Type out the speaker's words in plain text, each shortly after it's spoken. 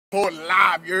Port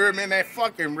live, you heard me? In that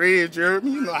fucking ridge, you heard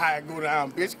me? You know how it go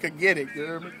down, bitch. Could get it, you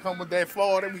heard me? Come with that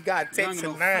 40, we got Texas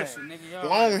 9.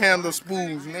 Long handle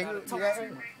spoons, nigga.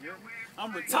 Yeah.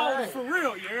 I'm retarded for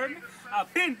real, you heard me?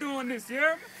 I've been doing this, you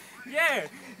heard me? Yeah,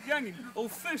 youngin'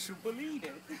 official, believe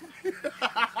it.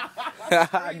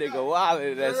 Nigga wild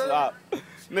in that swamp.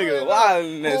 Nigga wild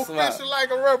in that swamp. Official like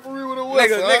a referee with a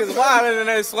whistle. Niggas wild in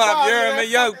that swamp, you heard me?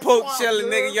 Young Poke Chillin,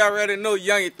 nigga, you already know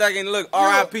Young Thuggin. Look,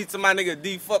 R.I.P. to my nigga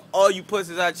D. Fuck all you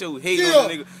pussies out your hate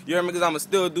on nigga. You heard me? Cause I'ma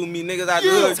still do me, niggas out the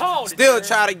hood. Still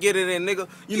try to get it in, nigga.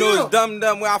 You know it's dumb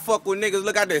when I fuck with niggas.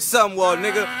 Look out that sun wall,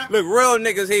 nigga. Look, real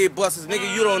niggas head busters,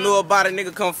 nigga. You don't know about it,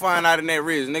 nigga. Come find out in that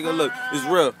ridge, nigga. Look, it's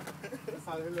real.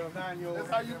 That's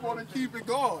how you want to keep it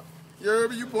going. You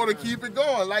heard me? You want to keep it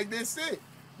going like this shit.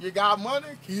 You got money,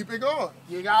 keep it going.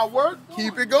 You got work,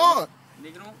 keep it going.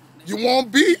 You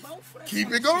want beef,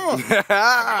 keep it going. I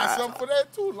got something for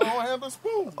that too. Long handle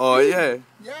spoon. Oh yeah.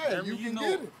 Yeah, you can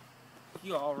get it.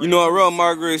 You know a real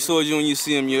Margaret soldier when you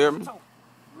see him, you hear me?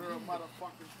 Real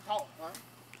motherfucking talk, huh?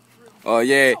 Oh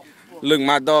yeah. Look,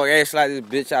 my dog ass like this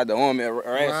bitch out the arm and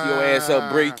ass your ass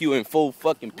up, break you in 4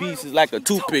 fucking pieces like a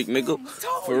toothpick, nigga.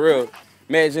 For real.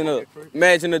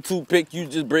 Imagine a toothpick, you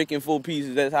just break in 4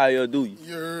 pieces. That's how he'll do you.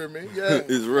 You heard me? Yeah.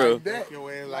 It's real. Like that.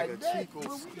 Your ass like a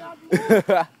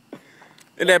Chico.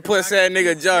 And that pussy ass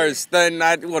nigga jar is stunning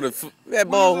out. That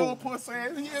ball. Pussy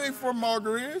ass. He ain't from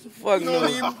Margaret. Fuck no.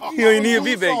 He don't need to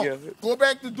be back here. Go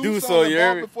back to do so,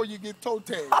 something before you get toe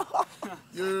tagged.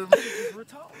 You heard me?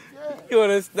 You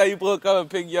wanna stay, you pull up and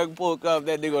pick Young Poke up,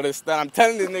 that nigga gonna stun. I'm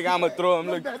telling this nigga I'ma throw him.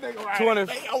 Look, 20.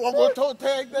 I want to toe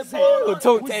tag that ball.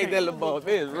 Toe tag that little ball.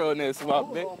 It's real in that swamp,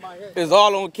 bitch. It's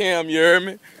all on cam, you heard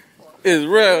me? It's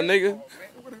real, nigga.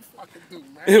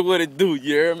 It what it do,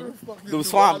 you heard me? The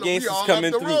swamp gangsters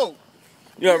coming through.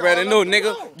 You already know,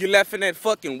 nigga. You left in that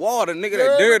fucking water, nigga.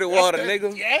 That dirty water,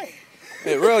 nigga. Yeah.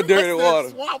 That real dirty water.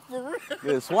 Swamp for real.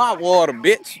 That swamp water,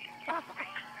 bitch. That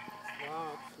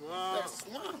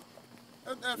swamp.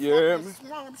 That Yeah.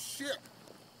 swamp shit.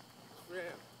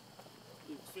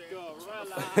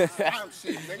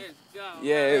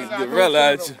 Yeah, it's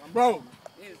gorilla out you. Bro.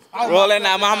 Rolling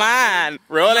out my mind.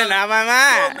 Rolling out my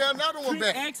mind. Another one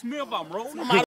back. Ask me if I'm rolling.